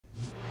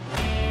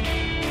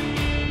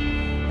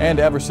And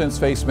ever since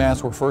face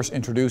masks were first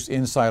introduced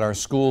inside our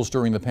schools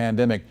during the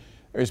pandemic,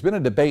 there's been a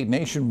debate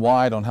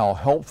nationwide on how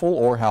helpful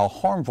or how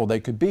harmful they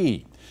could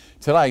be.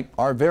 Tonight,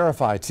 our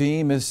Verify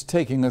team is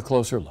taking a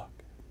closer look.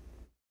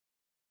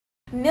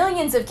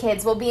 Millions of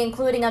kids will be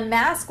including a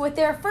mask with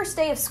their first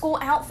day of school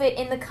outfit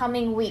in the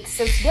coming weeks.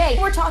 So today,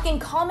 we're talking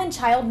common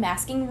child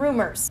masking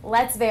rumors.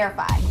 Let's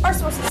verify. Our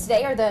sources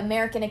today are the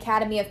American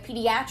Academy of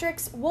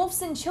Pediatrics,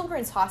 Wolfson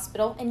Children's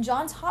Hospital, and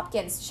Johns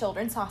Hopkins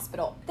Children's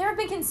Hospital. There have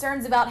been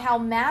concerns about how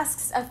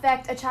masks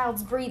affect a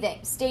child's breathing,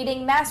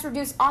 stating masks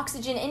reduce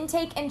oxygen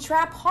intake and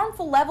trap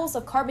harmful levels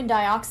of carbon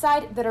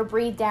dioxide that are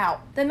breathed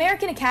out. The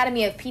American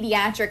Academy of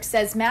Pediatrics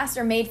says masks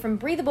are made from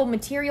breathable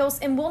materials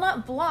and will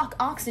not block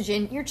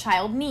oxygen your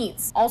child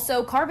needs.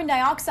 Also, carbon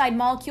dioxide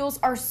molecules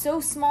are so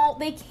small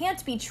they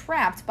can't be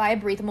trapped by a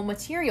breathable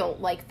material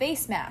like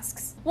face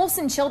masks.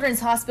 Wolfson Children's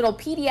Hospital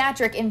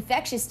pediatric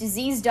infectious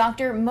disease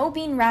doctor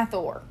Mobeen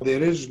Rathore.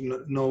 There is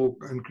no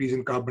increase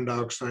in carbon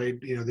dioxide.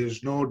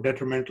 There's no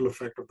detrimental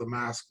effect of the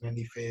mask in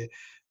any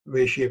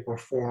way, shape, or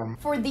form.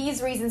 For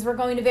these reasons, we're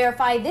going to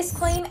verify this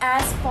claim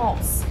as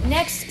false.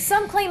 Next,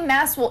 some claim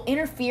masks will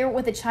interfere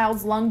with a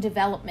child's lung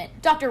development.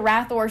 Dr.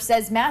 Rathore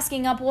says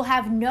masking up will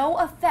have no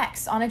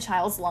effects on a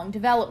child's lung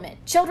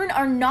development. Children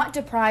are not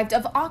deprived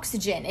of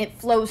oxygen. It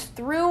flows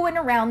through and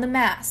around the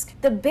mask.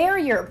 The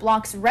barrier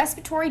blocks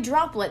respiratory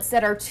droplets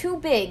that are too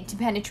big to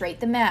penetrate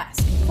the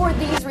mask. For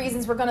these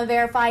reasons, we're going to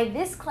verify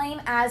this claim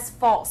as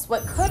false.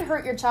 What could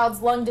hurt your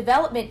child's lung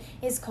development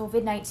is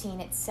COVID-19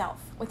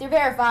 itself. With your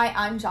Verify,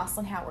 I'm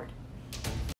Jocelyn Howard.